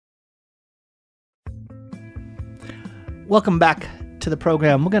Welcome back to the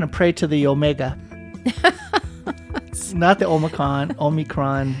program. We're going to pray to the Omega. Not the Omicron,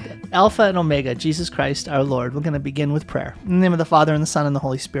 Alpha and Omega, Jesus Christ, our Lord. We're going to begin with prayer. In the name of the Father, and the Son, and the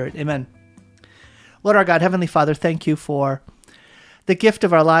Holy Spirit. Amen. Lord our God, Heavenly Father, thank you for the gift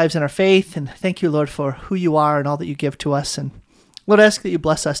of our lives and our faith, and thank you, Lord, for who you are and all that you give to us. And Lord, I ask that you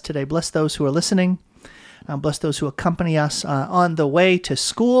bless us today. Bless those who are listening. Bless those who accompany us on the way to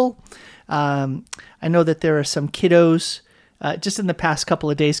school. I know that there are some kiddos. Just in the past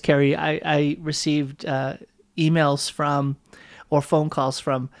couple of days, Carrie, I received emails from or phone calls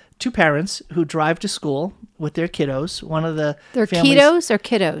from two parents who drive to school with their kiddos. One of the They're families, ketos or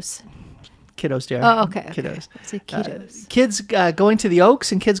kiddos? Kiddos, dear. Oh, okay. Kiddos. It's a kiddos. Kids going to the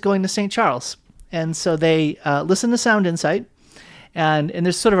Oaks and kids going to St. Charles. And so they listen to Sound Insight, and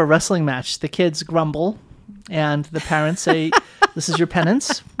there's sort of a wrestling match. The kids grumble, and the parents say, "This is your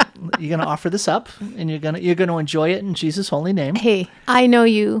penance. You're going to offer this up, and you're going to enjoy it in Jesus' holy name." Hey, I know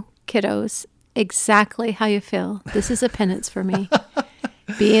you, kiddos, exactly how you feel. This is a penance for me.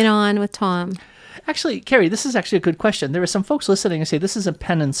 Being on with Tom. Actually, Carrie, this is actually a good question. There are some folks listening and say, "This is a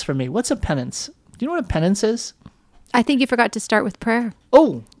penance for me." What's a penance? Do you know what a penance is? I think you forgot to start with prayer.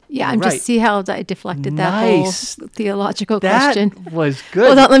 Oh, Yeah, I'm right. just see how I deflected that Nice. whole theological That question. was good.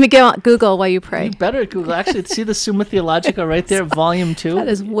 Hold on, let me go on Google while you pray. You better Google. Actually, see the Summa Theologica right there, volume 2. That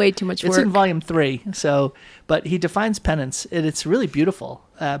is way too much work. It's in volume 3. So, but he defines penance, and it's really beautiful.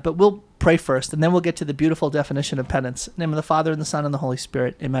 But we'll pray first, and then we'll get to the beautiful definition of penance. In the name of the Father, and the Son, and the Holy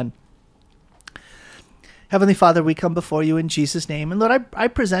Spirit. Amen. Heavenly Father, we come before you in Jesus' name. And Lord, I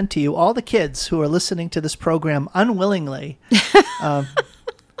present to you all the kids who are listening to this program unwillingly.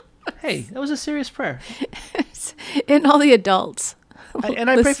 Hey, that was a serious prayer. And all the adults. And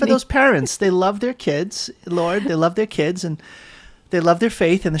I pray for those parents. They love their kids, Lord. They love their kids, and they love their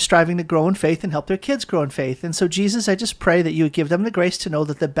faith, and they're striving to grow in faith and help their kids grow in faith. And so, Jesus, I just pray that you would give them the grace to know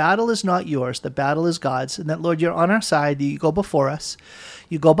that the battle is not yours. The battle is God's. And that, Lord, you're on our side. You go before us.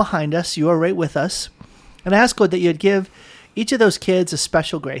 You go behind us. You are right with us. And I ask, Lord, that you'd give each of those kids a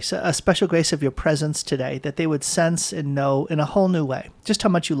special grace of your presence today, that they would sense and know in a whole new way just how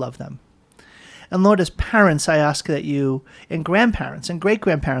much you love them. And Lord, as parents, I ask that you, and grandparents and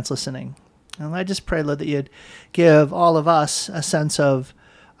great-grandparents listening, and I just pray, Lord, that you'd give all of us a sense of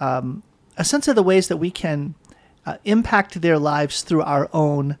the ways that we can impact their lives through our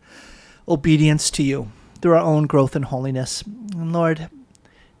own obedience to you, through our own growth in holiness. And Lord,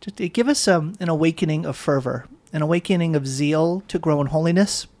 just give us an awakening of fervor, an awakening of zeal to grow in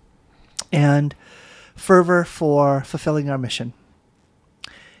holiness, and fervor for fulfilling our mission.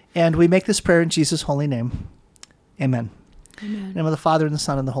 And we make this prayer in Jesus' holy name. Amen. Amen. In the name of the Father, and the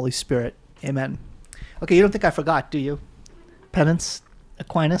Son, and the Holy Spirit. Amen. Okay, you don't think I forgot, do you? Penance,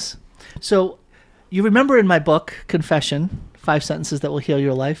 Aquinas. So you remember in my book, Confession, 5 sentences that will heal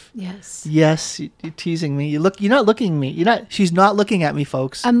your life? Yes. Yes, you're teasing me. You're not looking at me. She's not looking at me,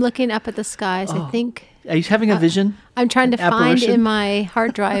 folks. I'm looking up at the skies. Oh. I think. Are you having a vision? I'm trying to find apparition? in my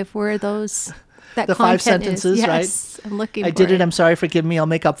hard drive where that The 5 content sentences, is. right? Yes, I'm looking I for did it. I'm sorry. Forgive me. I'll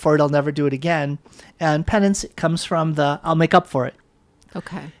make up for it. I'll never do it again. And penance comes from I'll make up for it.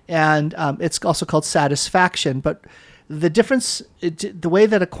 Okay. And it's also called satisfaction. But the difference, the way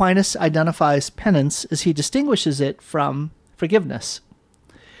that Aquinas identifies penance is he distinguishes it from forgiveness.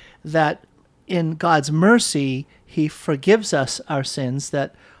 That in God's mercy, he forgives us our sins,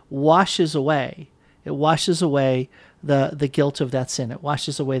 that washes away. It washes away the guilt of that sin. It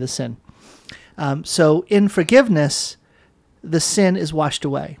washes away the sin. So in forgiveness, the sin is washed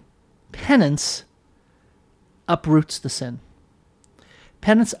away. Penance uproots the sin.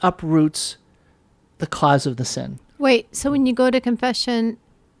 Penance uproots the cause of the sin. Wait, so when you go to confession,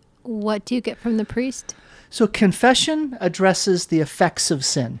 what do you get from the priest? So confession addresses the effects of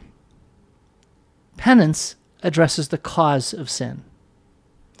sin. Penance addresses the cause of sin.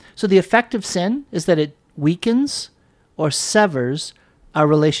 So the effect of sin is that it weakens or severs our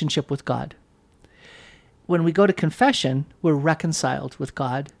relationship with God. When we go to confession, we're reconciled with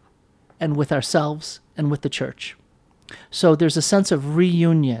God and with ourselves and with the church. So there's a sense of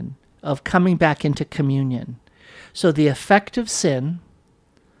reunion, of coming back into communion. So the effect of sin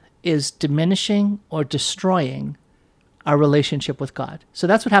is diminishing or destroying our relationship with God. So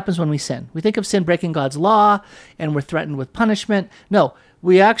that's what happens when we sin. We think of sin breaking God's law and we're threatened with punishment. No,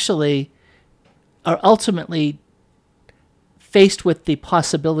 we actually are ultimately faced with the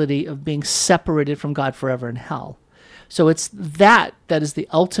possibility of being separated from God forever in hell. So it's that is the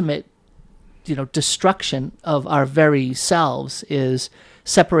ultimate destruction of our very selves is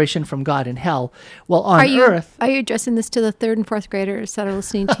separation from God in hell. Well, on earth, are you addressing this to the 3rd and 4th graders that are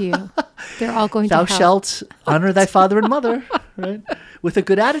listening to you? They're all going to hell. Thou shalt honor thy father and mother, right? With a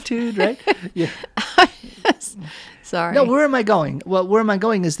good attitude, right? Yeah. Sorry. No, where am I going? Well, where am I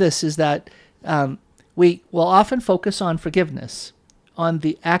going is this, is that we will often focus on forgiveness, on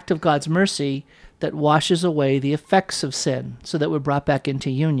the act of God's mercy that washes away the effects of sin so that we're brought back into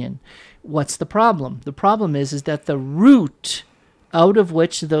union. What's the problem? The problem is that the root out of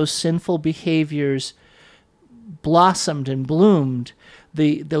which those sinful behaviors blossomed and bloomed,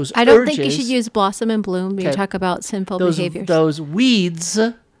 those I don't urges, think you should use blossom and bloom when you talk about sinful behaviors. Those weeds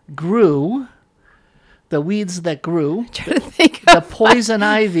grew. The weeds that grew, the poison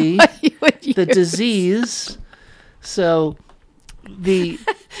ivy, the disease. So okay,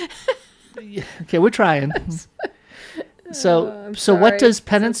 we're trying. So what does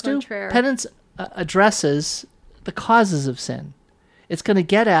penance do? Penance addresses the causes of sin. It's going to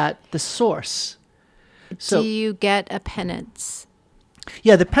get at the source. So, do you get a penance?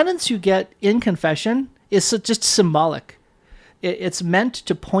 Yeah, the penance you get in confession is just symbolic. It's meant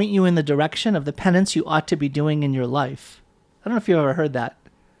to point you in the direction of the penance you ought to be doing in your life. I don't know if you've ever heard that.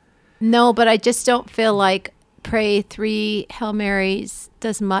 No, but I just don't feel like pray 3 Hail Marys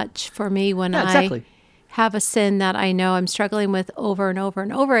does much for me when I have a sin that I know I'm struggling with over and over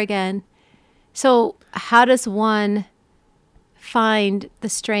and over again. So how does one find the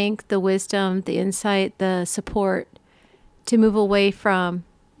strength, the wisdom, the insight, the support to move away from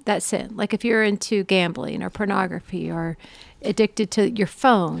that sin? Like if you're into gambling or pornography or addicted to your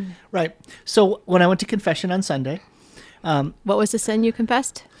phone. Right. So when I went to confession on Sunday. What was the sin you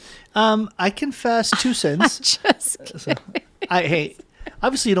confessed? I confessed 2 sins. Just kidding. Hey,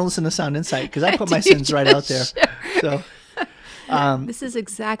 obviously you don't listen to Sound Insight because I put my sins right out there. Sure. So this is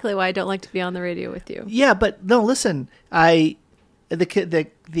exactly why I don't like to be on the radio with you. Yeah, but no, listen. The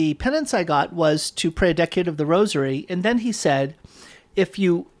penance I got was to pray a decade of the Rosary, and then he said,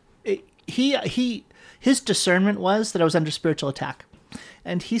 his discernment was that I was under spiritual attack,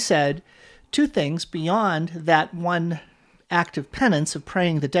 and he said 2 things beyond that one act of penance of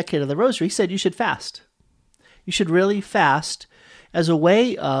praying the decade of the Rosary. He said you should fast. You should really fast as a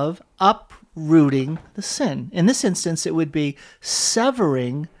way of uprooting the sin. In this instance, it would be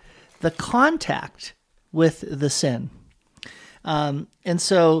severing the contact with the sin. And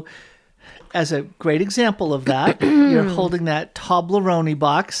so, as a great example of that, you're holding that Toblerone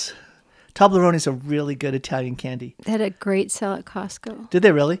box. Toblerone is a really good Italian candy. They had a great sale at Costco. Did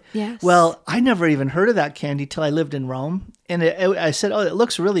they really? Yes. Well, I never even heard of that candy till I lived in Rome. And I said, oh, it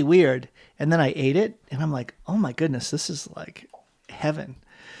looks really weird. And then I ate it, and I'm like, oh my goodness, this is like heaven.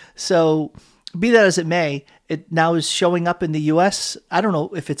 So be that as it may, it now is showing up in the U.S. I don't know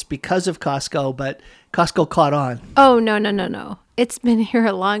if it's because of Costco, but Costco caught on. Oh, no. It's been here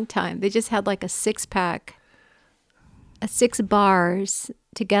a long time. They just had like a 6-pack, 6 bars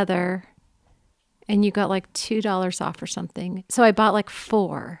together, and you got like $2 off or something. So I bought like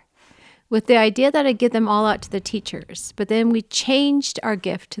 4 with the idea that I'd give them all out to the teachers. But then we changed our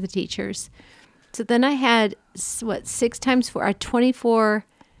gift to the teachers. So then I had, 6 times 4, I had 24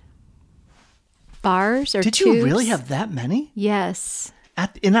 bars or Did tubes. you really have that many? Yes.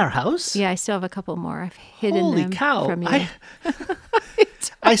 In our house? Yeah, I still have a couple more. I've hidden Holy them cow. from you.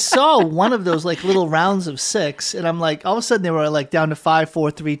 I saw one of those like little rounds of 6, and I'm like, all of a sudden they were like down to 5,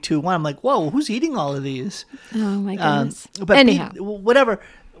 4, 3, 2, 1. I'm like, whoa, who's eating all of these? Oh my goodness. But anyhow, whatever.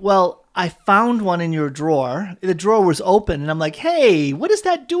 Well, I found one in your drawer. The drawer was open, and I'm like, hey, what is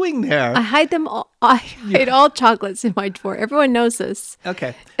that doing there? I hide them all. I hide all chocolates in my drawer. Everyone knows this.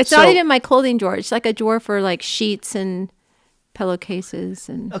 Okay. It's not even my clothing drawer. It's like a drawer for like sheets and pillowcases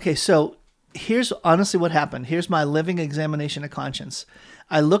and. Okay, so here's honestly what happened. Here's my living examination of conscience.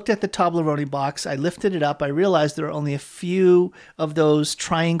 I looked at the Toblerone box. I lifted it up. I realized there were only a few of those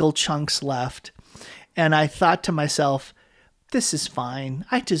triangle chunks left. And I thought to myself, this is fine.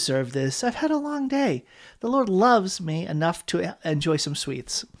 I deserve this. I've had a long day. The Lord loves me enough to enjoy some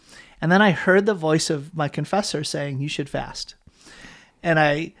sweets. And then I heard the voice of my confessor saying, you should fast. And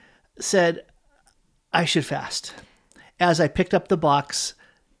I said, I should fast. As I picked up the box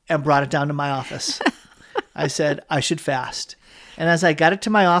and brought it down to my office, I said, I should fast. And as I got it to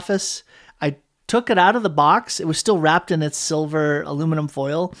my office, I took it out of the box. It was still wrapped in its silver aluminum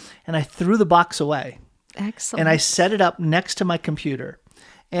foil, and I threw the box away. Excellent. And I set it up next to my computer.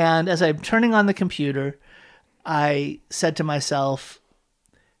 And as I'm turning on the computer, I said to myself,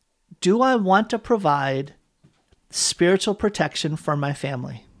 do I want to provide spiritual protection for my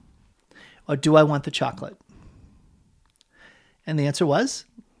family? Or do I want the chocolate? And the answer was,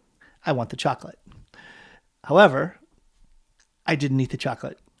 I want the chocolate. However, I didn't eat the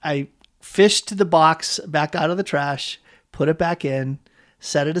chocolate. I fished the box back out of the trash, put it back in,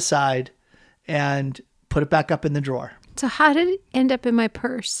 set it aside, and put it back up in the drawer. So how did it end up in my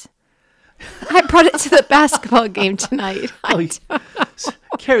purse? I brought it to the basketball game tonight.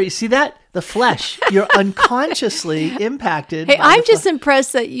 Carrie, see that? The flesh. You're unconsciously impacted. Hey, I'm just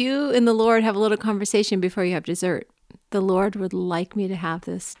impressed that you and the Lord have a little conversation before you have dessert. The Lord would like me to have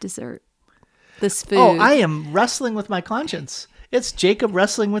this dessert, this food. Oh, I am wrestling with my conscience. It's Jacob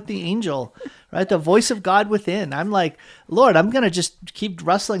wrestling with the angel, right? The voice of God within. I'm like, Lord, I'm going to just keep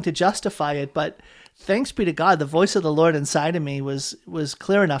wrestling to justify it. But thanks be to God, the voice of the Lord inside of me was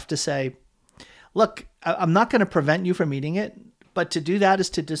clear enough to say, look, I'm not going to prevent you from eating it, but to do that is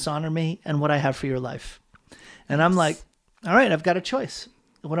to dishonor me and what I have for your life. And I'm like, all right, I've got a choice.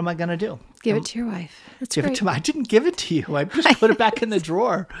 What am I going to do? Give it to your wife. That's give great. it to me. I didn't give it to you. I just put it back in the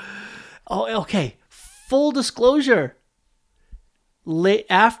drawer. Oh, okay. Full disclosure.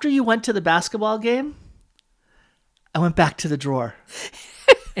 After you went to the basketball game, I went back to the drawer.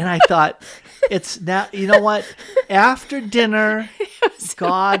 And I thought, it's now, you know what? After dinner,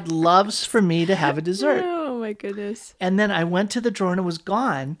 God loves for me to have a dessert. Oh, my goodness. And then I went to the drawer and it was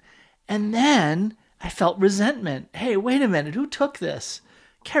gone. And then I felt resentment. Hey, wait a minute. Who took this?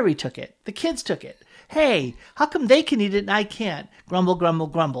 Carrie took it. The kids took it. Hey, how come they can eat it and I can't? Grumble, grumble,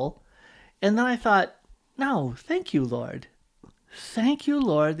 grumble. And then I thought, no, thank you, Lord. Thank you,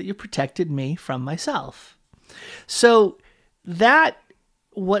 Lord, that you protected me from myself. So that,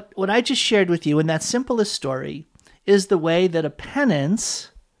 what I just shared with you in that simplest story is the way that a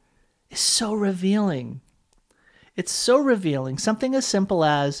penance is so revealing. It's so revealing. Something as simple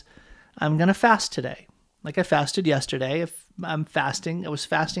as, I'm going to fast today. Like I fasted yesterday. If I'm fasting, I was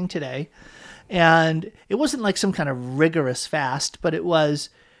fasting today. And it wasn't like some kind of rigorous fast, but it was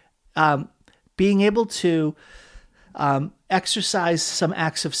being able to exercise some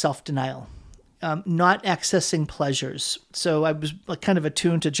acts of self-denial, not accessing pleasures. So I was kind of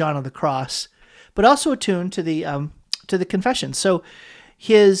attuned to John of the Cross, but also attuned to the confession. So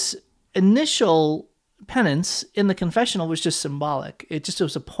his initial penance in the confessional was just symbolic. It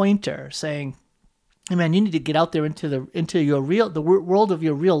was a pointer saying, hey man, you need to get out there into the world of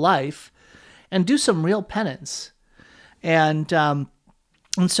your real life and do some real penance. And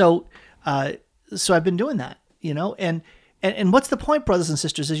so I've been doing that, and what's the point, brothers and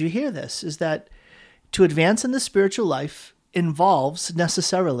sisters, as you hear this, is that to advance in the spiritual life involves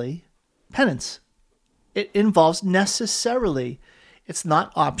necessarily penance. It involves necessarily. It's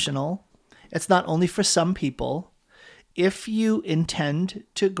not optional. It's not only for some people. If you intend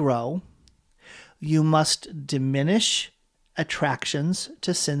to grow, you must diminish attractions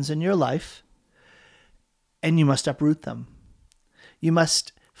to sins in your life, and you must uproot them. You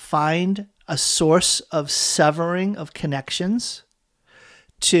must find a source of severing of connections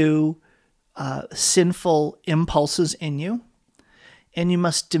to sinful impulses in you, and you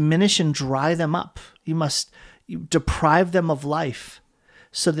must diminish and dry them up. You must deprive them of life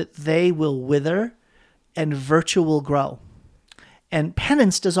so that they will wither and virtue will grow. And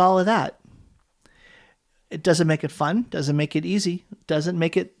penance does all of that. It doesn't make it fun, doesn't make it easy, doesn't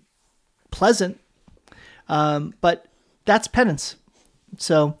make it pleasant, but that's penance.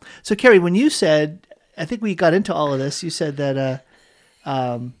 So Carrie, when you said, I think we got into all of this, you said that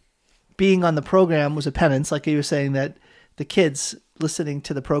being on the program was a penance, like you were saying that the kids listening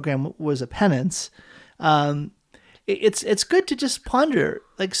to the program was a penance. It's good to just ponder,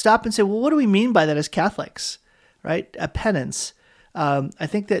 like stop and say, well, what do we mean by that as Catholics, right? A penance. I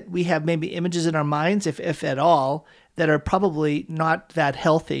think that we have maybe images in our minds, if at all, that are probably not that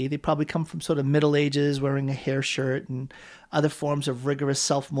healthy. They probably come from sort of Middle Ages, wearing a hair shirt and other forms of rigorous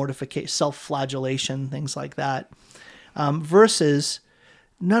self-mortification, self-flagellation, things like that. Versus,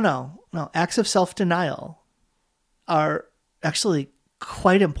 no, acts of self-denial are actually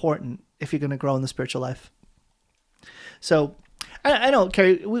quite important if you're going to grow in the spiritual life. So I know,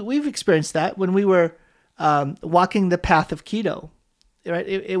 Carrie, we've experienced that when we were walking the path of keto. Right?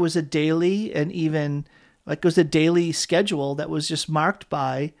 It was a daily and even like it was a daily schedule that was just marked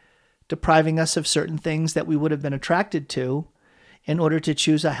by depriving us of certain things that we would have been attracted to in order to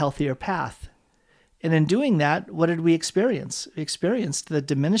choose a healthier path. And in doing that, what did we experience? We experienced the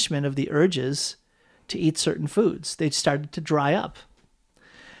diminishment of the urges to eat certain foods. They started to dry up.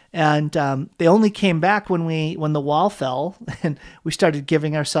 And they only came back when the wall fell and we started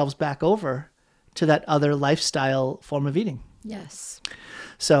giving ourselves back over to that other lifestyle form of eating. Yes.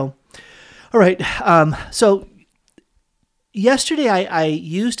 So, all right. So yesterday I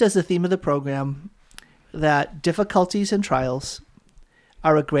used as the theme of the program that difficulties and trials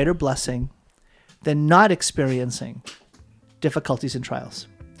are a greater blessing than not experiencing difficulties and trials.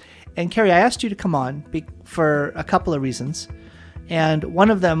 And Carrie, I asked you to come on for a couple of reasons. And one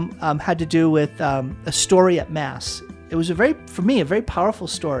of them had to do with a story at Mass. It was for me, a very powerful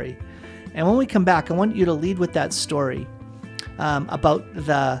story. And when we come back, I want you to lead with that story about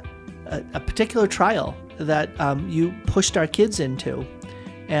a particular trial that you pushed our kids into.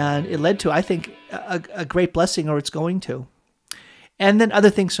 And it led to, I think, a great blessing, or it's going to. And then other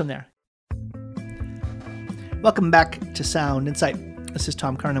things from there. Welcome back to Sound Insight. This is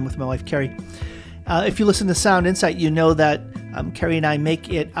Tom Carnan with my wife, Carrie. If you listen to Sound Insight, you know that Carrie and I make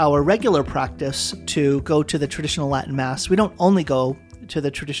it our regular practice to go to the traditional Latin Mass. We don't only go to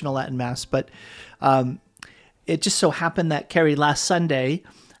the traditional Latin Mass, but it just so happened that, Carrie, last Sunday,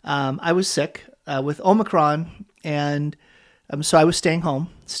 I was sick with Omicron, and so I was staying home,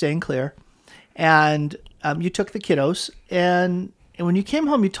 staying clear, and you took the kiddos, and when you came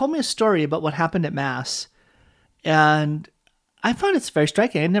home, you told me a story about what happened at Mass, and I found it very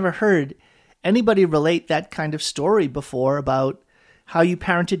striking. I'd never heard anybody relate that kind of story before about how you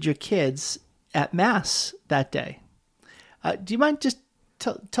parented your kids at Mass that day. Do you mind just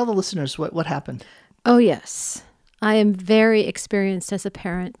tell the listeners what happened? Oh, yes. I am very experienced as a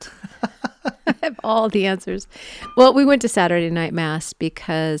parent. I have all the answers. Well, we went to Saturday night Mass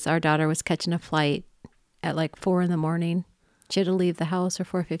because our daughter was catching a flight at like 4 a.m. She had to leave the house at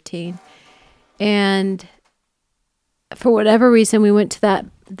 4:15. And for whatever reason, we went to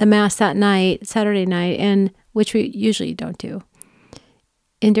the Mass that night, Saturday night, and which we usually don't do.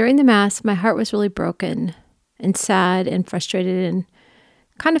 And during the Mass, my heart was really broken and sad and frustrated and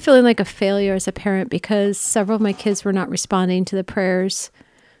kind of feeling like a failure as a parent because several of my kids were not responding to the prayers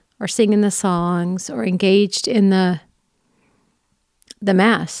or singing the songs or engaged in the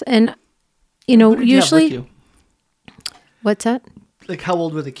Mass. And, usually... You? What's that? Like, how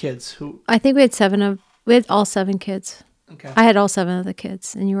old were the kids? I think we had all 7 kids. Okay. I had all 7 of the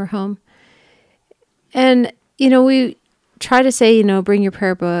kids, and you were home. And, we try to say, bring your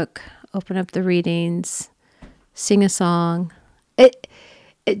prayer book, open up the readings, sing a song. It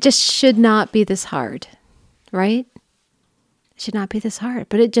just should not be this hard, right? It should not be this hard.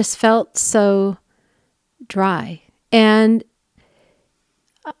 But it just felt so dry. And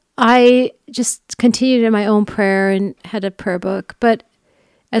I just continued in my own prayer and had a prayer book. But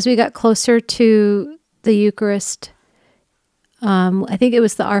as we got closer to the Eucharist, I think it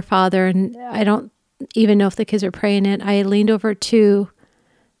was the Our Father, and I don't even know if the kids were praying it. I leaned over to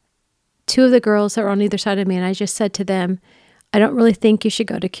 2 of the girls that were on either side of me, and I just said to them, I don't really think you should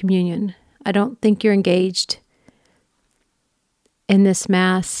go to communion. I don't think you're engaged in this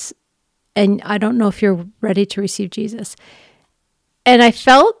Mass, and I don't know if you're ready to receive Jesus. And I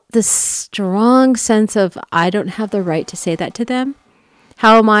felt this strong sense of, I don't have the right to say that to them.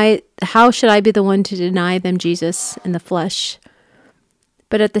 How should I be the one to deny them Jesus in the flesh?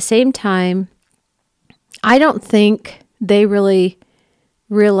 But at the same time, I don't think they really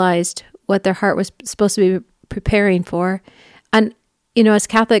realized what their heart was supposed to be preparing for. And, as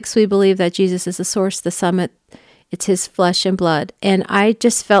Catholics, we believe that Jesus is the source, the summit. It's his flesh and blood. And I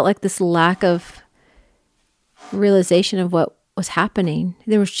just felt like this lack of realization of what was happening.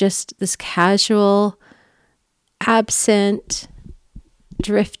 There was just this casual, absent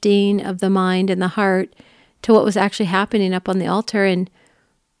drifting of the mind and the heart to what was actually happening up on the altar. And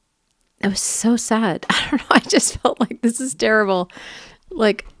it was so sad. I don't know. I just felt like this is terrible.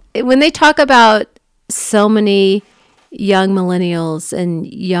 Like when they talk about so many young millennials and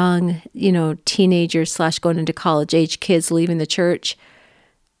young, teenagers / going into college age kids leaving the church,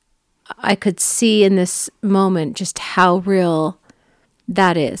 I could see in this moment just how real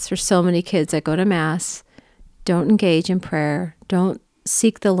that is for so many kids that go to Mass, don't engage in prayer, don't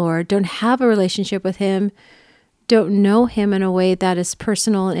seek the Lord, don't have a relationship with him, don't know him in a way that is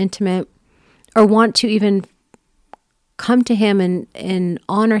personal and intimate, or want to even come to him and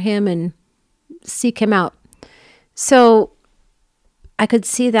honor him and seek him out. So I could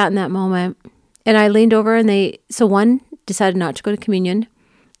see that in that moment. And I leaned over and so one decided not to go to communion.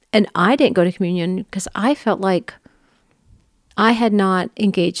 And I didn't go to communion because I felt like I had not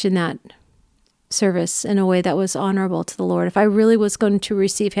engaged in that service in a way that was honorable to the Lord. If I really was going to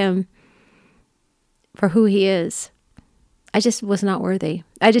receive him for who he is, I just was not worthy.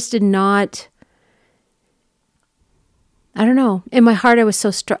 I just did not, I don't know. In my heart, I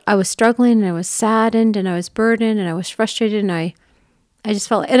was I was struggling and I was saddened and I was burdened and I was frustrated and I just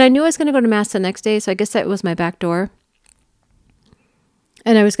felt, and I knew I was going to go to Mass the next day. So I guess that was my back door.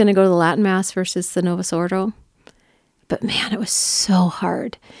 And I was going to go to the Latin Mass versus the Novus Ordo. But man, it was so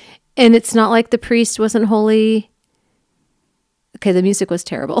hard. And it's not like the priest wasn't wholly Okay, the music was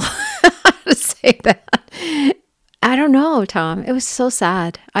terrible. To say that. I don't know, Tom. It was so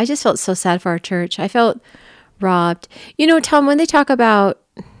sad. I just felt so sad for our church. I felt robbed. You know, Tom, when they talk about,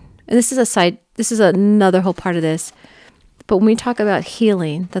 and this is another whole part of this, but when we talk about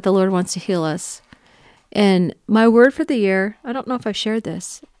healing, that the Lord wants to heal us, and my word for the year, I don't know if I've shared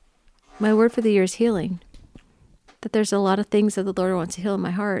this, my word for the year is healing. That there's a lot of things that the Lord wants to heal in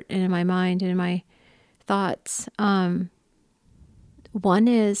my heart and in my mind and in my thoughts. One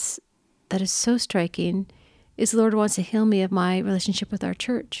is, that is so striking, is the Lord wants to heal me of my relationship with our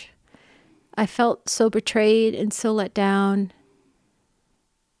church. I felt so betrayed and so let down.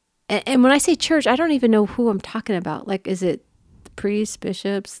 And when I say church, I don't even know who I'm talking about. Like, is it the priests,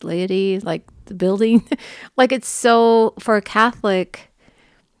 bishops, laity, like the building? Like, it's so, for a Catholic,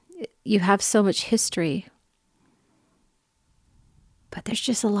 you have so much history. But there's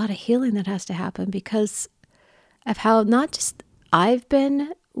just a lot of healing that has to happen because of how not just I've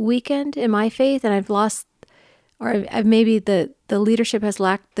been weakened in my faith and I've lost, or I've maybe the leadership has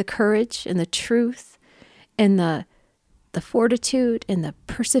lacked the courage and the truth and the fortitude and the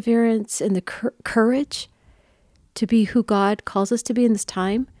perseverance and the courage to be who God calls us to be in this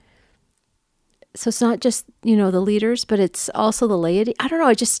time. So it's not just, the leaders, but it's also the laity. I don't know.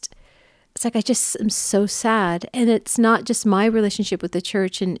 It's like I just am so sad. And it's not just my relationship with the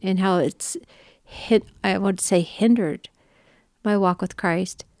church and how it's I would say hindered my walk with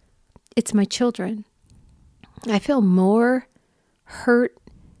Christ. It's my children. I feel more hurt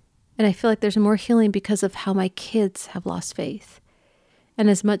and I feel like there's more healing because of how my kids have lost faith. And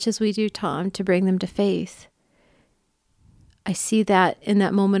as much as we do, Tom, to bring them to faith, I see that in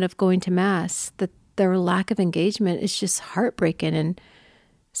that moment of going to Mass, that their lack of engagement is just heartbreaking. And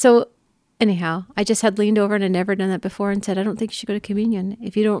so anyhow, I just had leaned over and I'd never done that before and said, I don't think you should go to communion.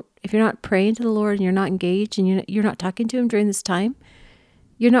 If you're not praying to the Lord and you're not engaged and you're not talking to him during this time,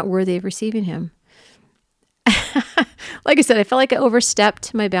 you're not worthy of receiving him. Like I said, I felt like I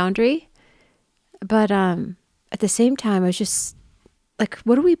overstepped my boundary, but at the same time, I was just like,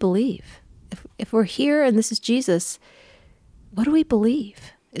 what do we believe? If we're here and this is Jesus, what do we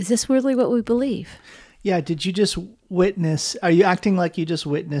believe? Is this really what we believe? Yeah. Did you just are you acting like you just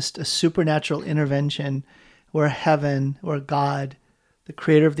witnessed a supernatural intervention where heaven, where God, the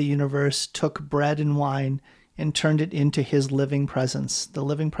creator of the universe, took bread and wine and turned it into his living presence, the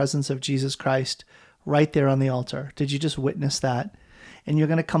living presence of Jesus Christ right there on the altar? Did you just witness that? And you're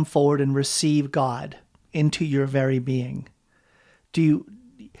going to come forward and receive God into your very being.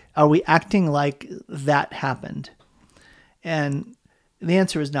 Are we acting like that happened? And the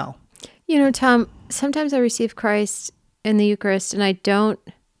answer is no. Tom, sometimes I receive Christ in the Eucharist and I don't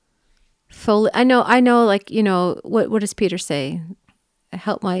fully, I know, like, what does Peter say?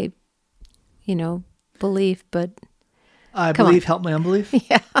 Help my, belief, but I believe, help my unbelief.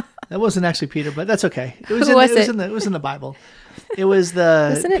 Yeah. That wasn't actually Peter, but that's okay. It was in the Bible. It was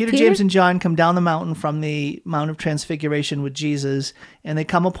Peter, James, and John come down the mountain from the Mount of Transfiguration with Jesus, and they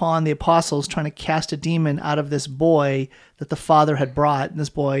come upon the apostles trying to cast a demon out of this boy that the Father had brought. And this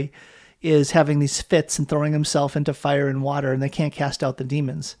boy is having these fits and throwing himself into fire and water, and they can't cast out the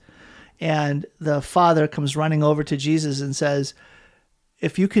demons. And the Father comes running over to Jesus and says,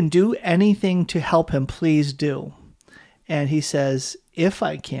 if you can do anything to help him, please do. And he says, if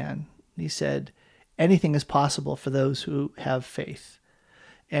I can, he said, anything is possible for those who have faith.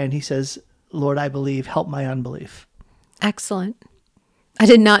 And he says, Lord, I believe, help my unbelief. Excellent. I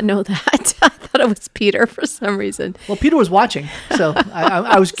did not know that. I thought it was Peter for some reason. Well, Peter was watching, so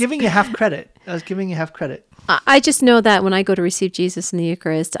I was giving you half credit. I just know that when I go to receive Jesus in the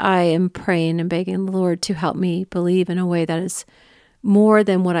Eucharist, I am praying and begging the Lord to help me believe in a way that is more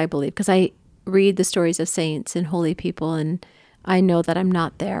than what I believe. Because I read the stories of saints and holy people, and I know that I'm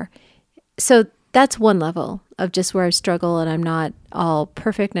not there. So that's one level of just where I struggle, and I'm not all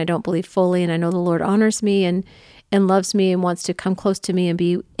perfect, and I don't believe fully, and I know the Lord honors me and loves me and wants to come close to me and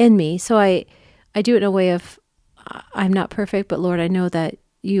be in me. So I do it in a way of, I'm not perfect, but Lord, I know that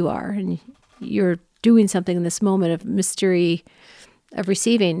you are, and you're doing something in this moment of mystery of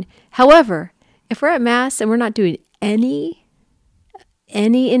receiving. However, if we're at Mass and we're not doing any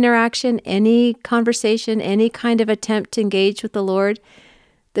interaction, any conversation, any kind of attempt to engage with the Lord,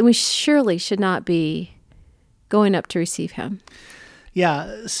 then we surely should not be going up to receive him.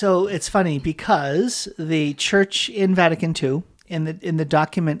 Yeah, so it's funny because the Church in Vatican II, in the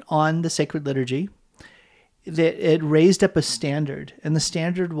document on the sacred liturgy, it raised up a standard, and the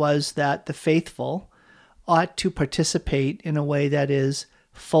standard was that the faithful ought to participate in a way that is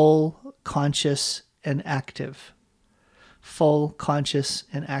full, conscious, and active. Full, conscious,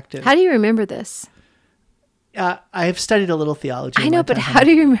 and active. How do you remember this? I have studied a little theology. I know, but how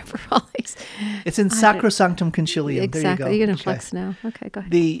do you remember all these? It's in Sacrosanctum Concilium. Exactly. There you go. You're going to flex now. Okay, go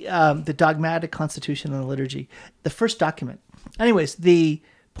ahead. The dogmatic constitution and the liturgy, the first document. Anyways, the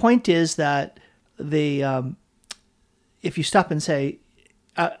point is that if you stop and say,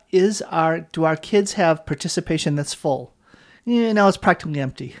 do our kids have participation that's full? No, it's practically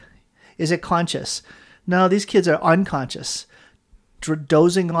empty. Is it conscious? No, these kids are unconscious,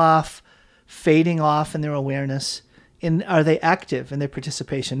 dozing off, fading off in their awareness. And are they active in their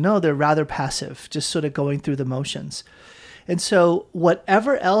participation? No, they're rather passive, just sort of going through the motions. And so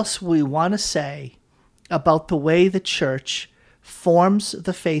whatever else we want to say about the way the church forms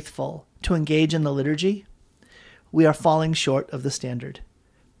the faithful to engage in the liturgy, we are falling short of the standard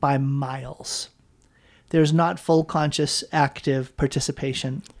by miles. There's not full conscious, active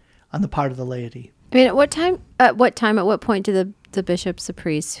participation on the part of the laity. I mean, at what point do the bishops, the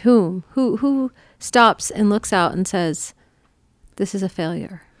priests, who stops and looks out and says, this is a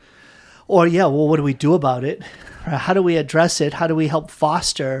failure? Or, what do we do about it? How do we address it? How do we help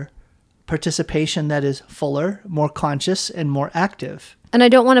foster participation that is fuller, more conscious, and more active? And I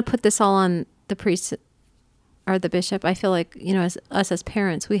don't want to put this all on the priest or the bishop. I feel like, as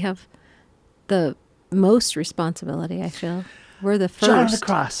parents, we have the most responsibility, I feel. We're the first. John of the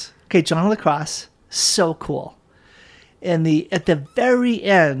Cross. Okay, John of the Cross, so cool. And at the very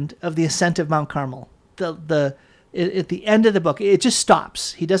end of the ascent of Mount Carmel, at the end of the book, it just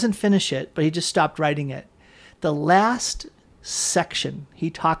stops. He doesn't finish it, but he just stopped writing it. The last section, he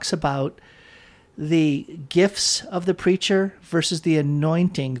talks about the gifts of the preacher versus the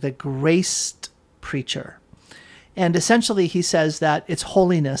anointing, the graced preacher. And essentially he says that it's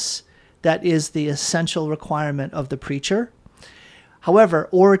holiness that is the essential requirement of the preacher. However,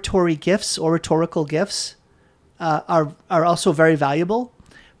 oratorical gifts are also very valuable.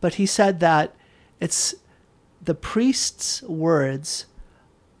 But he said that it's the priest's words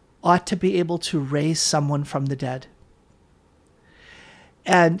ought to be able to raise someone from the dead.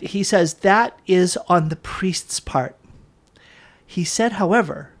 And he says that is on the priest's part. He said,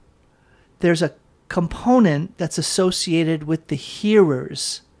 however, there's a component that's associated with the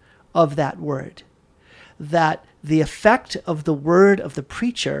hearers of that word, that the effect of the word of the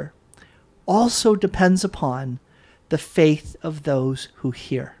preacher also depends upon the faith of those who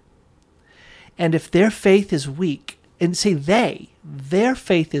hear. And if their faith is weak, and say their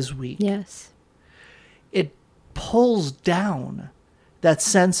faith is weak, yes, it pulls down that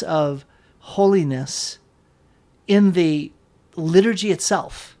sense of holiness in the liturgy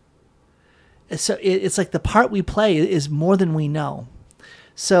itself. So it's like the part we play is more than we know.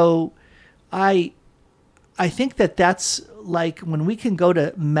 So I think that's like when we can go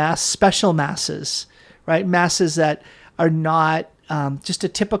to special masses, right? Masses that are not just a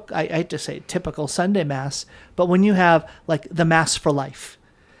typical, I hate to say typical Sunday Mass, but when you have like the Mass for Life,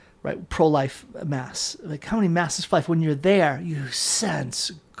 right? Pro-life Mass, like how many Masses for life? When you're there, you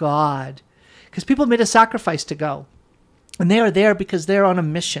sense God, because people made a sacrifice to go, and they are there because they're on a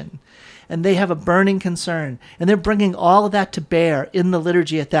mission, and they have a burning concern, and they're bringing all of that to bear in the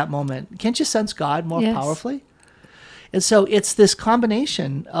liturgy at that moment. Can't you sense God more powerfully? And so it's this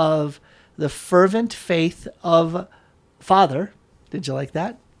combination of the fervent faith of Father, did you like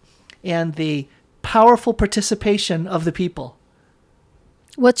that? And the powerful participation of the people.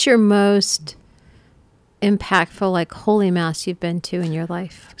 What's your most impactful, like, Holy Mass you've been to in your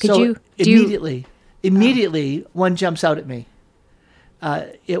life? Immediately, one jumps out at me.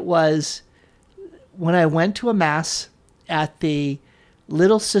 It was when I went to a Mass at the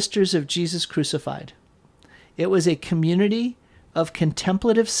Little Sisters of Jesus Crucified. It was a community of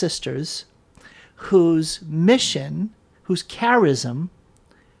contemplative sisters whose mission, whose charism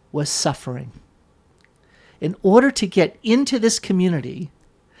was suffering. In order to get into this community,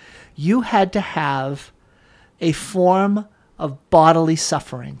 you had to have a form of bodily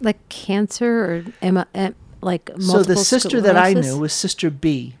suffering. Like cancer or like multiple So the sister sclerosis? that I knew was Sister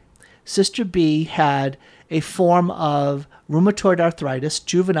B. Sister B had a form of rheumatoid arthritis,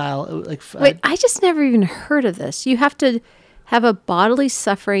 juvenile. Wait, I just never even heard of this. You have to have a bodily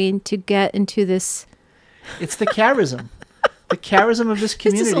suffering to get into this. It's the charism. The charism of this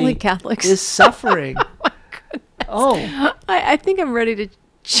community This is only Catholics. is suffering. Oh, my goodness. I think I'm ready to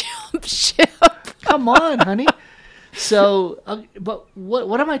jump ship. Come on, honey. So, but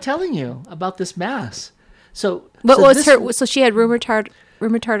what am I telling you about this Mass? So she had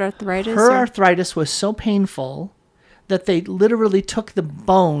rheumatoid arthritis? Her arthritis was so painful that they literally took the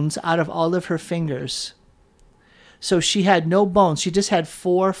bones out of all of her fingers. So she had no bones. She just had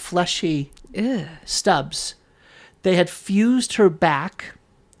 4 fleshy stubs. They had fused her back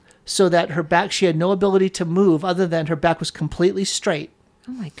so that her back, she had no ability to move other than her back was completely straight.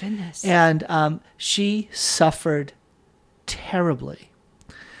 Oh my goodness. And she suffered terribly.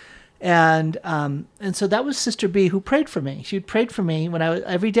 And so that was Sister B who prayed for me. She prayed for me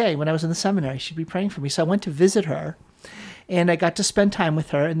every day when I was in the seminary. She'd be praying for me. So I went to visit her, and I got to spend time with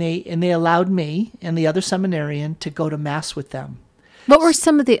her, and they allowed me and the other seminarian to go to Mass with them. What were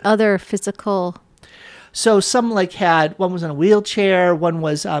some of the other physical? So some one was in a wheelchair, one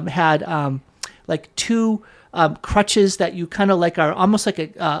was had two crutches that you kind of like are almost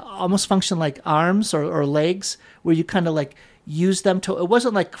like almost function like arms or legs, where you kind of like use them to. It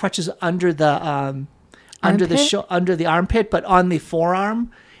wasn't like crutches under the under the armpit, but on the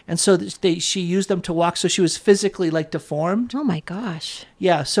forearm. And so she used them to walk, so she was physically like deformed. Oh my gosh.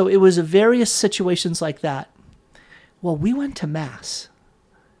 Yeah, so it was various situations like that. Well, we went to Mass,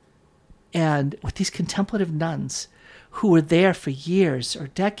 and with these contemplative nuns who were there for years or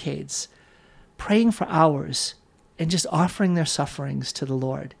decades, praying for hours and just offering their sufferings to the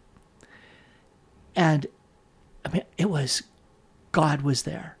Lord. And I mean, God was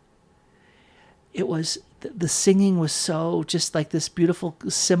there. It was, the singing was so just like this beautiful,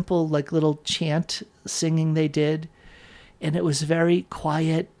 simple, like little chant singing they did. And it was very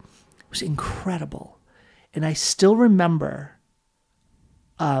quiet. It was incredible. And I still remember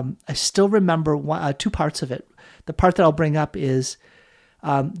two parts of it. The part that I'll bring up is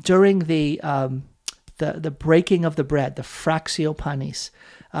during the breaking of the bread, the fractio panis,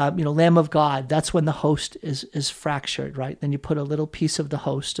 Lamb of God. That's when the host is fractured, right? Then you put a little piece of the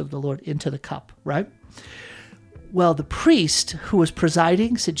host of the Lord into the cup, right? Well, the priest who was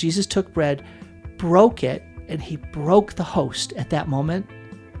presiding said Jesus took bread, broke it, and he broke the host at that moment.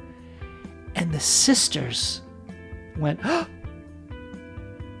 And the sisters went, oh!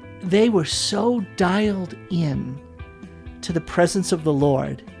 They were so dialed in to the presence of the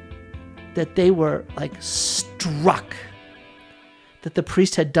Lord that they were like struck that the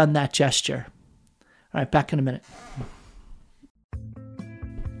priest had done that gesture. All right, back in a minute.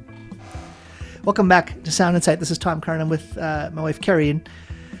 Welcome back to Sound Insight. This is Tom Curran. I'm with my wife, Carrie, and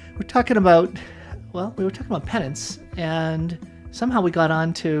we're talking about penance, and somehow we got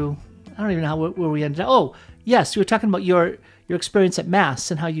on to, I don't even know where we ended up. Oh, yes, we were talking about your experience at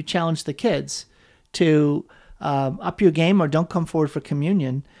Mass and how you challenged the kids to up your game or don't come forward for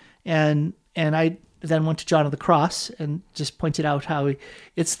communion. And I then went to John of the Cross and just pointed out how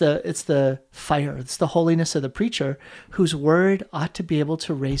it's the fire, it's the holiness of the preacher whose word ought to be able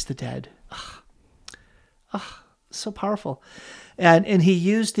to raise the dead. So powerful. And he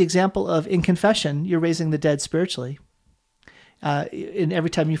used the example of, in confession, you're raising the dead spiritually. And every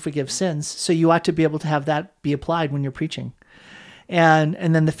time you forgive sins, so you ought to be able to have that be applied when you're preaching. And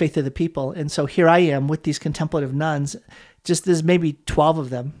then the faith of the people. And so here I am with these contemplative nuns, just there's maybe 12 of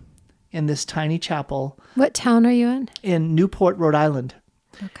them in this tiny chapel. What town are you in? In Newport, Rhode Island.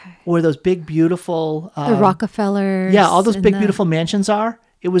 Okay. Where those big, beautiful... the Rockefellers. Yeah, all those big, beautiful mansions are.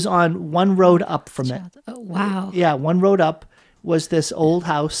 It was on one road up from it. Oh, wow. Yeah, one road up was this old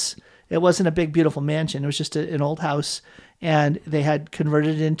house. It wasn't a big, beautiful mansion. It was just an old house. And they had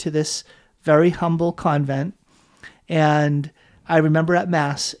converted it into this very humble convent. And I remember at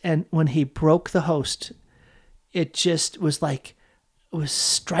Mass, and when he broke the host, it just was like, it was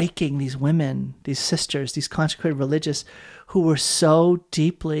striking these women, these sisters, these consecrated religious who were so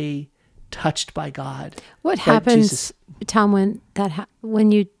deeply touched by God. What happens, Tom, when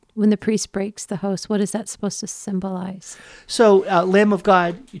the priest breaks the host? What is that supposed to symbolize? So, Lamb of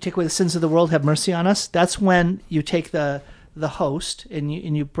God, you take away the sins of the world, have mercy on us. That's when you take the host and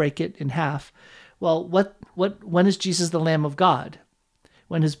you break it in half. Well, when is Jesus the Lamb of God?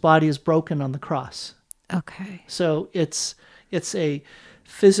 When his body is broken on the cross. Okay. So it's a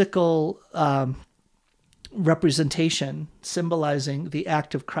physical representation symbolizing the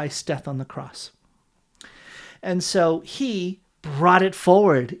act of Christ's death on the cross. And so he brought it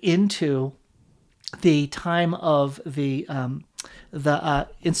forward into the time of the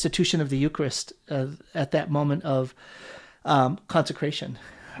institution of the Eucharist at that moment of consecration.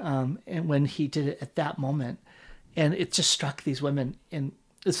 And when he did it at that moment, and it just struck these women. And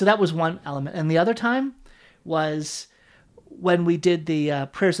so that was one element. And the other time was when we did the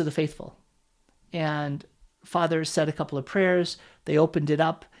prayers of the faithful. And Father said a couple of prayers, they opened it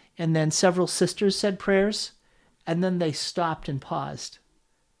up, and then several sisters said prayers, and then they stopped and paused.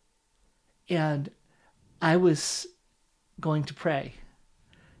 And I was going to pray,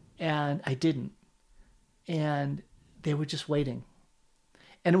 and I didn't. And they were just waiting.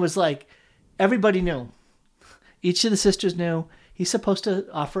 And it was like, everybody knew. Each of the sisters knew he's supposed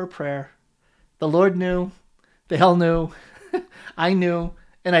to offer a prayer. The Lord knew. They all knew. I knew.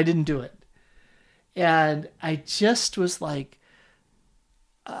 And I didn't do it. And I just was like,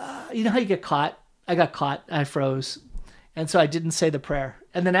 you know how you get caught? I got caught. I froze. And so I didn't say the prayer.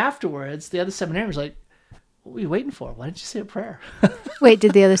 And then afterwards, the other seminarian was like, what were you waiting for? Why didn't you say a prayer? Wait,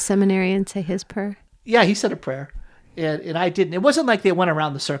 did the other seminarian say his prayer? Yeah, he said a prayer. And I didn't. It wasn't like they went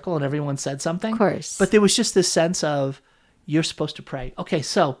around the circle and everyone said something. Of course. But there was just this sense of, you're supposed to pray. Okay,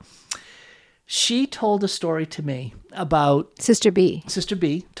 so she told a story to me about... Sister B. Sister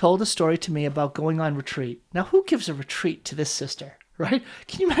B told a story to me about going on retreat. Now, who gives a retreat to this sister, right?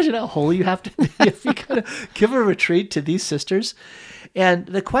 Can you imagine how holy you have to be if you gotta give a retreat to these sisters? And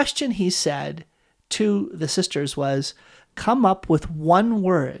the question he said to the sisters was, come up with one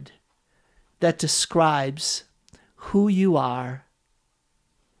word that describes who you are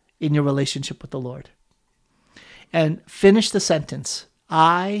in your relationship with the Lord. And finish the sentence.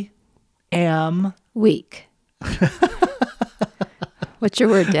 I am... weak. What's your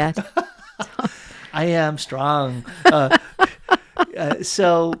word, Dad? I am strong. I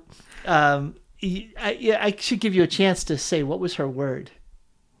should give you a chance to say, what was her word?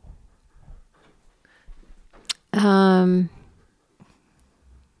 I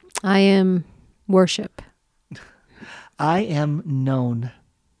am worship. I am known.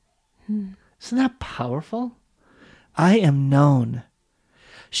 Isn't that powerful? I am known.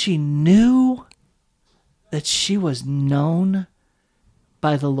 She knew that she was known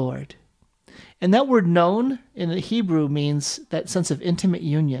by the Lord. And that word known in the Hebrew means that sense of intimate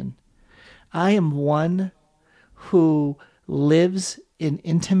union. I am one who lives in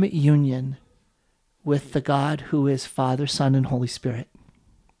intimate union with the God who is Father, Son, and Holy Spirit.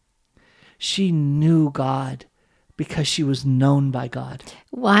 She knew God because she was known by God.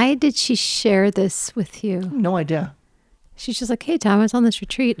 Why did she share this with you? No idea. She's just like, hey, Tom, I was on this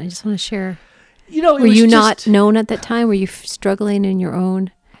retreat and I just want to share. You know, were you not known at that time? Were you struggling in your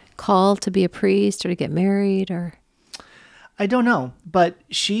own call to be a priest or to get married? Or I don't know, but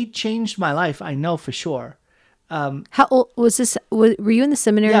she changed my life. I know for sure. How old was this? Were you in the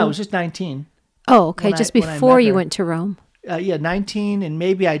seminary? Yeah, I was just 19. Oh, okay. Just before you went to Rome. 19, and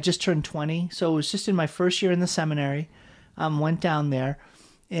maybe I just turned 20. So it was just in my first year in the seminary. Went down there,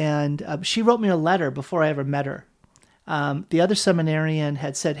 and she wrote me a letter before I ever met her. The other seminarian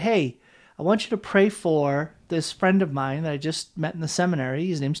had said, hey, I want you to pray for this friend of mine that I just met in the seminary.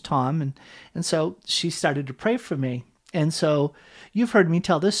 His name's Tom. And so she started to pray for me. And so you've heard me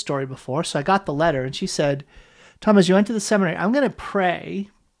tell this story before. So I got the letter, and she said, Tom, as you enter the seminary, I'm going to pray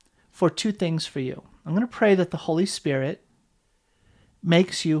for two things for you. I'm going to pray that the Holy Spirit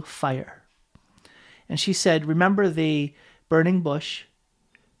makes you fire. And she said, remember the burning bush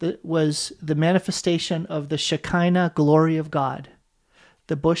that was the manifestation of the Shekinah glory of God,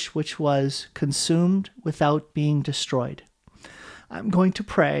 the bush which was consumed without being destroyed. I'm going to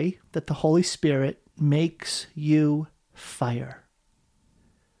pray that the Holy Spirit makes you fire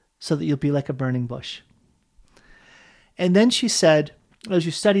so that you'll be like a burning bush. And then she said, as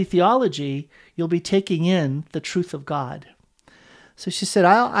you study theology, you'll be taking in the truth of God. So she said,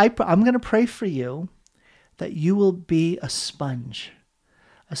 I'm going to pray for you that you will be a sponge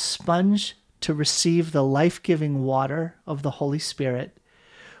to receive the life-giving water of the Holy Spirit,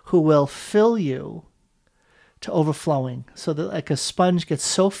 who will fill you to overflowing, so that like a sponge gets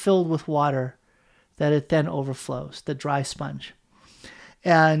so filled with water that it then overflows, the dry sponge.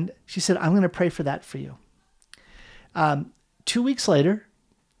 And she said, I'm going to pray for that for you. 2 weeks later,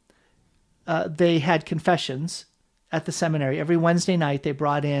 they had confessions at the seminary. Every Wednesday night, they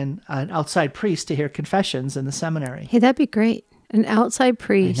brought in an outside priest to hear confessions in the seminary. Hey, that'd be great. An outside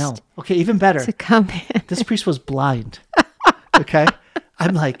priest. I know. Okay, even better. To come in. This priest was blind. Okay?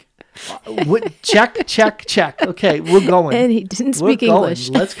 I'm like, check. Okay, we're going. And he didn't speak English.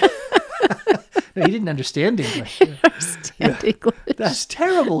 Let's go. No, he didn't understand English. English. That's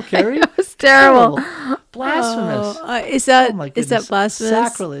terrible, Carrie. It was terrible. Blasphemous. Is that blasphemous?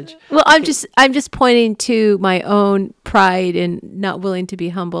 Sacrilege. Well, okay. I'm just pointing to my own pride and not willing to be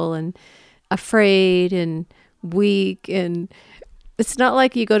humble and afraid and weak, and it's not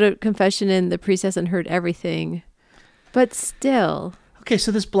like you go to confession and the priest hasn't heard everything, but still. Okay,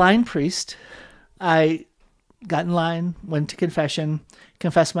 so this blind priest, I got in line, went to confession,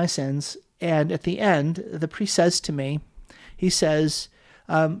 confessed my sins. And at the end, the priest says to me, he says,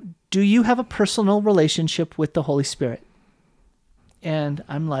 do you have a personal relationship with the Holy Spirit? And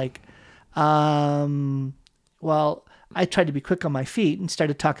I'm like, well, I tried to be quick on my feet and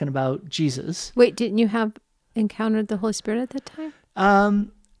started talking about Jesus. Wait, didn't you have encountered the Holy Spirit at that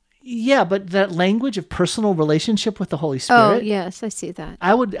time? Yeah, but that language of personal relationship with the Holy Spirit. Oh, yes, I see that.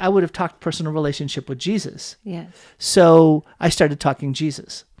 I would have talked personal relationship with Jesus. Yes. So I started talking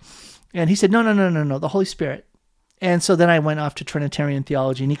Jesus. And he said, no, the Holy Spirit. And so then I went off to Trinitarian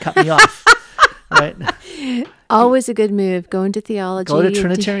theology and he cut me off. Right? Always a good move. Go into theology. Go to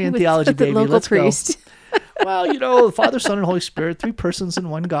Trinitarian theology, baby. Let's priest. Go. Well, the Father, Son, and Holy Spirit, 3 persons in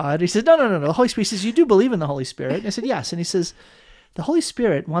one God. He said, no. The Holy Spirit says, you do believe in the Holy Spirit? And I said, yes. And he says, the Holy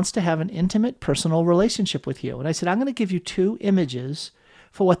Spirit wants to have an intimate, personal relationship with you. And I said, I'm going to give you 2 images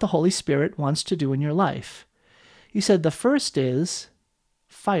for what the Holy Spirit wants to do in your life. He said, the first is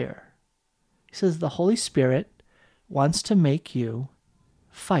fire. He says, the Holy Spirit wants to make you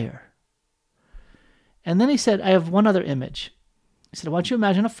fire. And then he said, I have one other image. He said, I want you to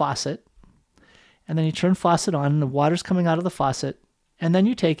imagine a faucet, and then you turn faucet on, and the water's coming out of the faucet, and then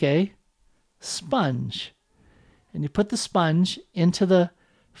you take a sponge, and you put the sponge into the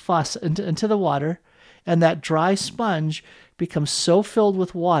faucet, into the water, and that dry sponge becomes so filled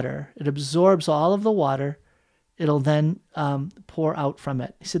with water, it absorbs all of the water, it'll then pour out from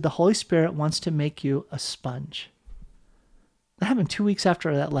it. He said, the Holy Spirit wants to make you a sponge. That happened 2 weeks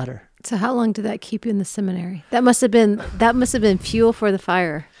after that letter. So how long did that keep you in the seminary? That must have been fuel for the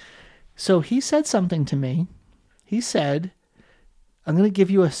fire. So he said something to me. He said, I'm going to give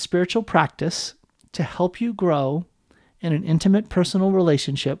you a spiritual practice to help you grow in an intimate personal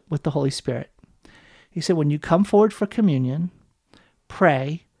relationship with the Holy Spirit. He said, when you come forward for communion,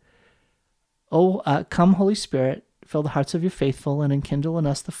 pray, come Holy Spirit, fill the hearts of your faithful and enkindle in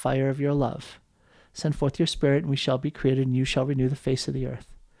us the fire of your love. Send forth your Spirit and we shall be created and you shall renew the face of the earth.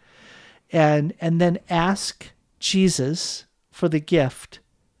 And then ask Jesus for the gift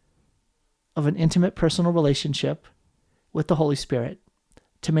of an intimate personal relationship with the Holy Spirit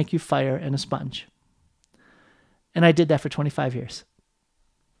to make you fire and a sponge. And I did that for 25 years.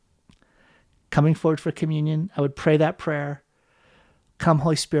 Coming forward for communion, I would pray that prayer. Come,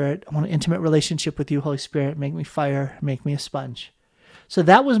 Holy Spirit, I want an intimate relationship with you, Holy Spirit. Make me fire, make me a sponge. So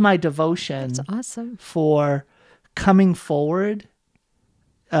that was my devotion. That's awesome. For coming forward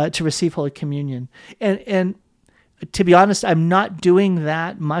to receive Holy Communion. And to be honest, I'm not doing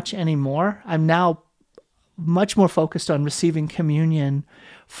that much anymore. I'm now much more focused on receiving communion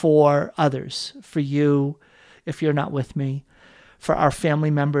for others, for you, if you're not with me, for our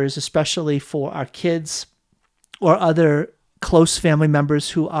family members, especially for our kids or other close family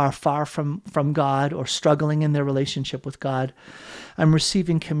members who are far from God or struggling in their relationship with God. I'm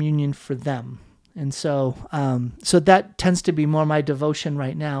receiving communion for them. And so that tends to be more my devotion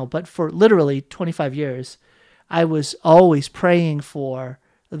right now. But for literally 25 years, I was always praying for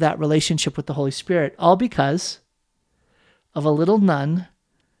that relationship with the Holy Spirit, all because of a little nun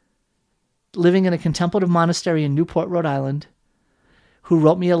living in a contemplative monastery in Newport, Rhode Island, who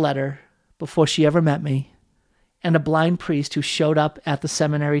wrote me a letter before she ever met me, and a blind priest who showed up at the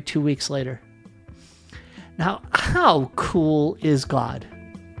seminary 2 weeks later. Now, how cool is God?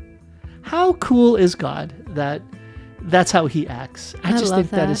 How cool is God that that's how he acts? I just think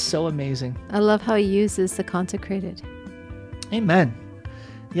that is so amazing. I love how he uses the consecrated. Amen.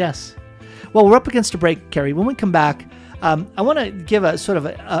 Yes. Well, we're up against a break, Carrie. When we come back, I want to give a sort of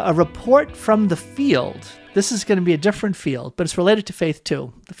a report from the field. This is going to be a different field, but it's related to faith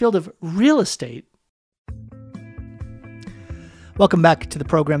too. The field of real estate. Welcome back to the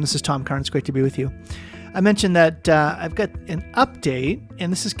program. This is Tom Carnes. Great to be with you. I mentioned that I've got an update,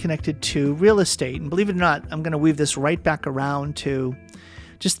 and this is connected to real estate. And believe it or not, I'm going to weave this right back around to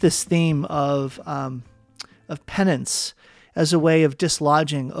just this theme of penance as a way of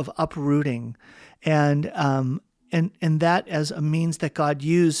dislodging, of uprooting, and that as a means that God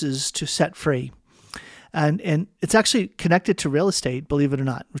uses to set free. And it's actually connected to real estate, believe it or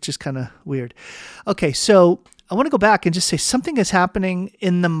not, which is kind of weird. Okay, so I want to go back and just say something is happening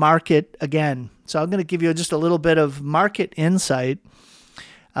in the market again. So I'm going to give you just a little bit of market insight.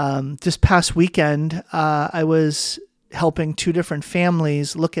 This past weekend, I was helping 2 different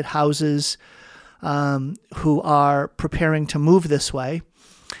families look at houses who are preparing to move this way.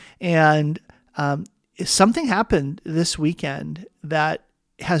 And something happened this weekend that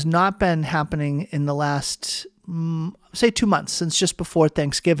has not been happening in the last, say, 2 months, since just before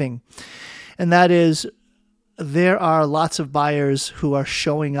Thanksgiving. And that is, there are lots of buyers who are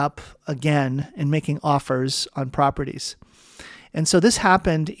showing up again and making offers on properties. And so this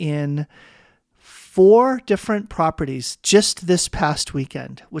happened in 4 different properties just this past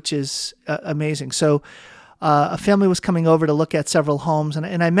weekend, which is amazing. So a family was coming over to look at several homes.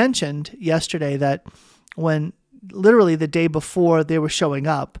 And I mentioned yesterday that when literally the day before they were showing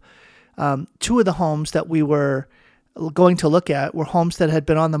up, 2 of the homes that we were going to look at were homes that had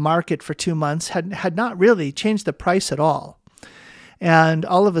been on the market for 2 months, had not really changed the price at all. And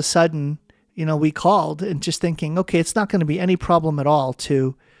all of a sudden, we called and just thinking, okay, it's not going to be any problem at all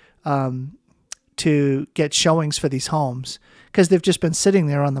to get showings for these homes because they've just been sitting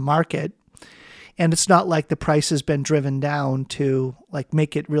there on the market. And it's not like the price has been driven down to like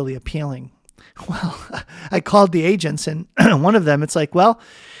make it really appealing. Well, I called the agents, and one of them, it's like, well,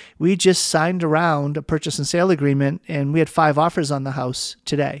 we just signed around a purchase and sale agreement, and we had 5 offers on the house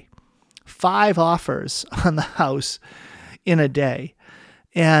today. 5 offers on the house in a day.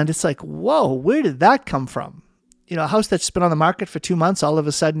 And it's like, whoa, where did that come from? A house that's been on the market for 2 months, all of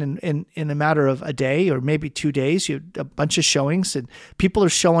a sudden in a matter of a day or maybe 2 days, you have a bunch of showings and people are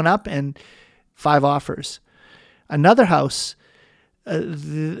showing up and 5 offers. Another house,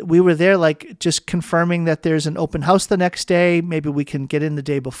 we were there like just confirming that there's an open house the next day. Maybe we can get in the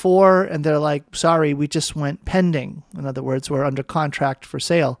day before. And they're like, sorry, we just went pending. In other words, we're under contract for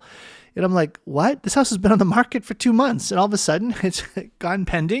sale. And I'm like, what? This house has been on the market for 2 months. And all of a sudden it's gone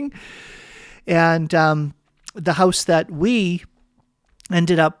pending. And the house that we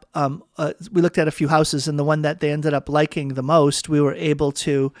ended up, we looked at a few houses, and the one that they ended up liking the most, we were able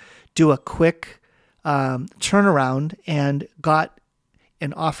to do a quick turnaround and got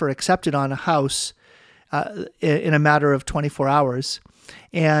an offer accepted on a house in a matter of 24 hours.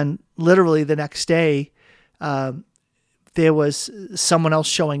 And literally the next day, there was someone else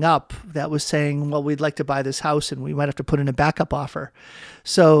showing up that was saying, well, we'd like to buy this house and we might have to put in a backup offer.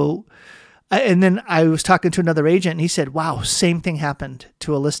 So, and then I was talking to another agent and he said, wow, same thing happened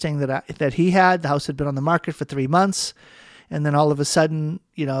to a listing that he had. The house had been on the market for 3 months. And then all of a sudden,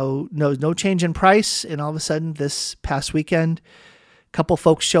 no change in price. And all of a sudden this past weekend, a couple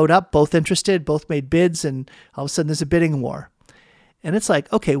folks showed up, both interested, both made bids. And all of a sudden there's a bidding war. And it's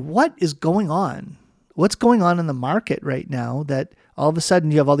like, okay, what is going on? What's going on in the market right now that all of a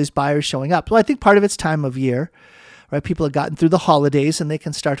sudden you have all these buyers showing up? Well, I think part of it's time of year, right? People have gotten through the holidays and they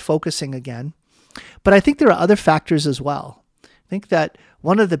can start focusing again. But I think there are other factors as well. I think that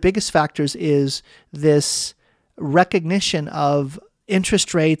one of the biggest factors is this recognition of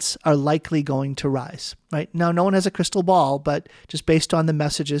interest rates are likely going to rise, right? Now, no one has a crystal ball, but just based on the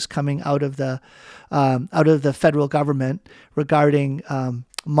messages coming out of the federal government regarding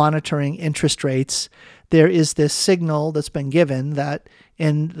monitoring interest rates, there is this signal that's been given that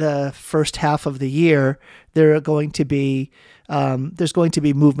in the first half of the year, there's going to be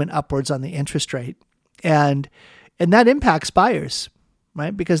movement upwards on the interest rate. And that impacts buyers,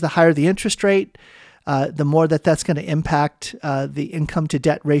 right? Because the higher the interest rate, the more that's going to impact the income to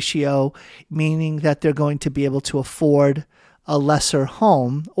debt ratio, meaning that they're going to be able to afford a lesser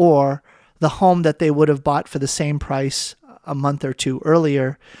home, or the home that they would have bought for the same price a month or two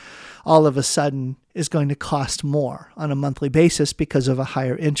earlier, all of a sudden is going to cost more on a monthly basis because of a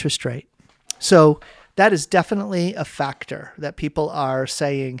higher interest rate. So that is definitely a factor that people are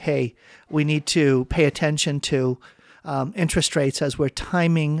saying, hey, we need to pay attention to interest rates as we're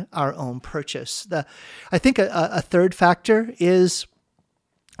timing our own purchase. I think a third factor is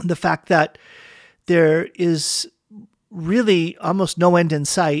the fact that there is really almost no end in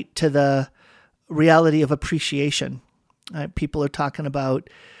sight to the reality of appreciation. People are talking about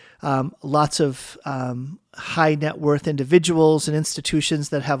lots of high net worth individuals and institutions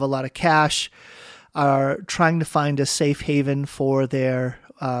that have a lot of cash are trying to find a safe haven for their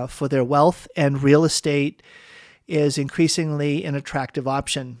wealth, and real estate is increasingly an attractive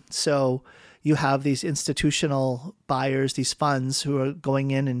option. So you have these institutional buyers, these funds who are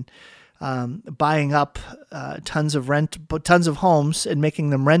going in and buying up tons of homes and making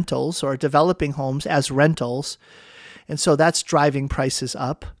them rentals, or developing homes as rentals. And so that's driving prices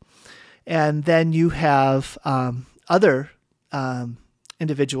up. And then you have other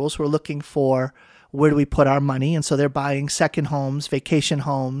individuals who are looking for, where do we put our money? And so they're buying second homes, vacation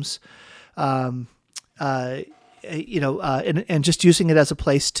homes, and just using it as a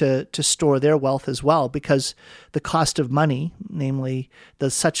place to store their wealth as well, because the cost of money, namely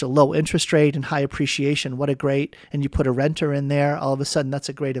such a low interest rate and high appreciation, and you put a renter in there, all of a sudden that's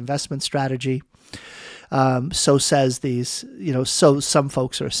a great investment strategy. So some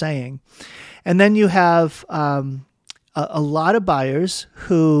folks are saying. And then you have a lot of buyers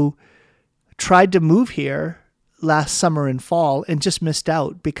who tried to move here last summer and fall and just missed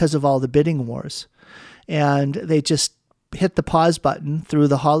out because of all the bidding wars. And they just hit the pause button through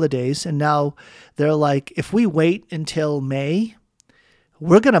the holidays. And now they're like, if we wait until May,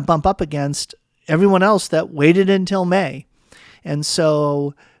 we're going to bump up against everyone else that waited until May. And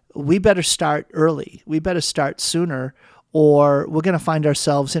so we better start early. We better start sooner, or we're going to find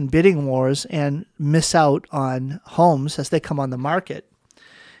ourselves in bidding wars and miss out on homes as they come on the market.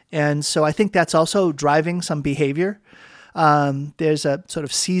 And so I think that's also driving some behavior. There's a sort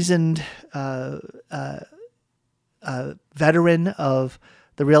of seasoned veteran of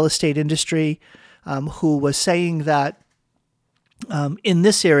the real estate industry who was saying that in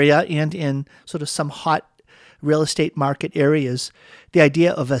this area and in sort of some hot real estate market areas, the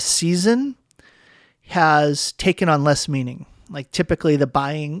idea of a season has taken on less meaning. Like typically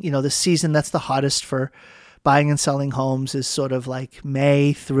the season that's the hottest for buying and selling homes is sort of like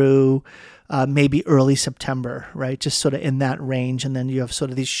May through maybe early September, right? Just sort of in that range. And then you have sort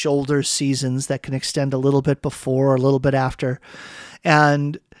of these shoulder seasons that can extend a little bit before or a little bit after.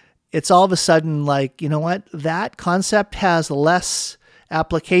 And it's all of a sudden like, you know what? That concept has less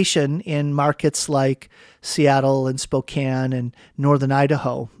application in markets like Seattle and Spokane and northern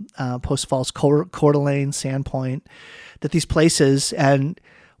Idaho, Post Falls, Coeur d'Alene, Sandpoint, that these places, and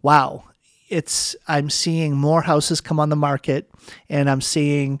wow, I'm seeing more houses come on the market, and I'm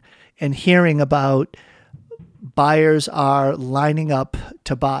seeing and hearing about buyers are lining up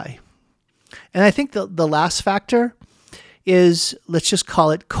to buy. And I think the last factor is, let's just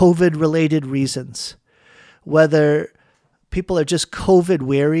call it COVID-related reasons, whether people are just COVID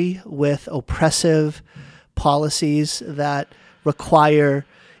weary with oppressive policies that require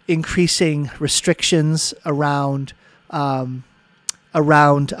increasing restrictions around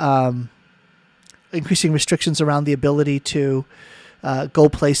increasing restrictions around the ability to go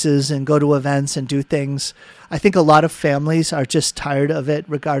places and go to events and do things. I think a lot of families are just tired of it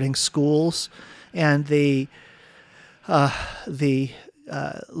regarding schools and the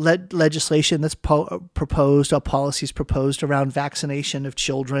legislation that's proposed, or policies proposed around vaccination of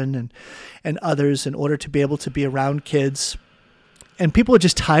children and others in order to be able to be around kids. And people are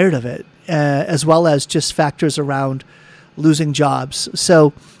just tired of it, as well as just factors around losing jobs.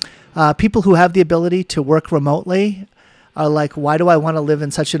 So people who have the ability to work remotely are like, why do I want to live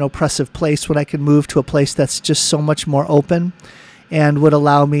in such an oppressive place when I can move to a place that's just so much more open and would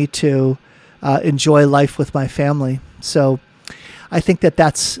allow me to enjoy life with my family? So I think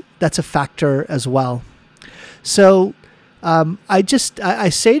that's a factor as well. So I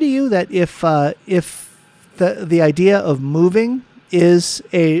say to you that if the idea of moving is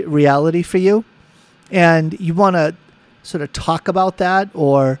a reality for you, and you want to sort of talk about that,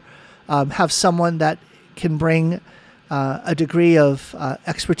 or have someone that can bring a degree of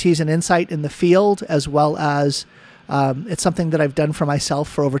expertise and insight in the field, as well as it's something that I've done for myself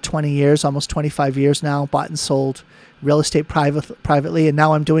for over 20 years, almost 25 years now, bought and sold real estate privately, and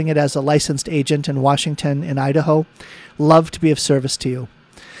now I'm doing it as a licensed agent in Washington and Idaho. Love to be of service to you.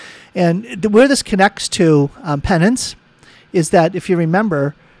 And where this connects to penance is that, if you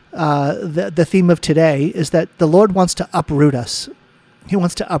remember, the theme of today is that the Lord wants to uproot us. He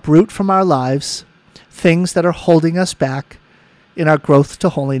wants to uproot from our lives things that are holding us back in our growth to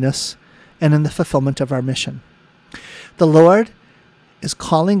holiness and in the fulfillment of our mission. The Lord is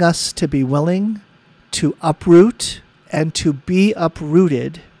calling us to be willing to uproot and to be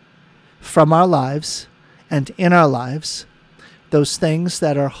uprooted from our lives and in our lives those things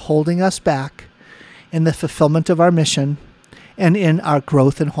that are holding us back in the fulfillment of our mission and in our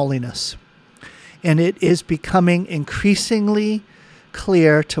growth in holiness. And it is becoming increasingly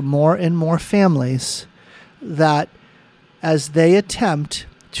clear to more and more families that as they attempt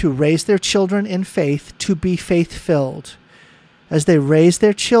to raise their children in faith, to be faith-filled, as they raise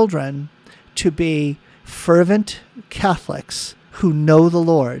their children to be fervent Catholics who know the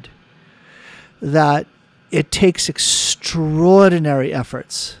Lord, that it takes extraordinary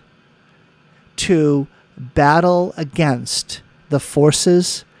efforts to battle against the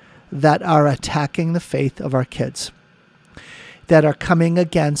forces that are attacking the faith of our kids, that are coming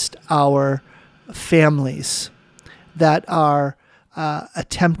against our families, that are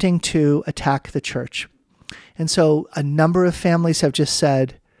attempting to attack the church. And so a number of families have just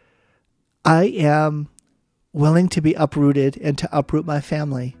said, I am willing to be uprooted and to uproot my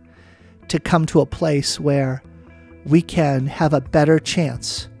family to come to a place where we can have a better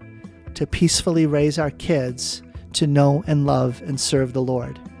chance to peacefully raise our kids to know and love and serve the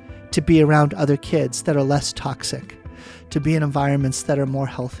Lord, to be around other kids that are less toxic, to be in environments that are more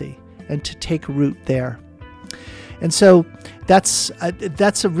healthy, and to take root there. And so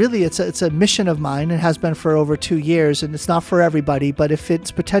it's a mission of mine. It has been for over 2 years, and it's not for everybody, but if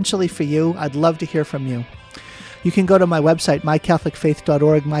it's potentially for you, I'd love to hear from you. You can go to my website,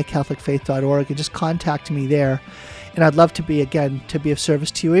 mycatholicfaith.org, and just contact me there. And I'd love to be of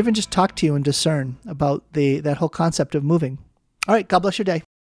service to you, or even just talk to you and discern about that whole concept of moving. All right, God bless your day.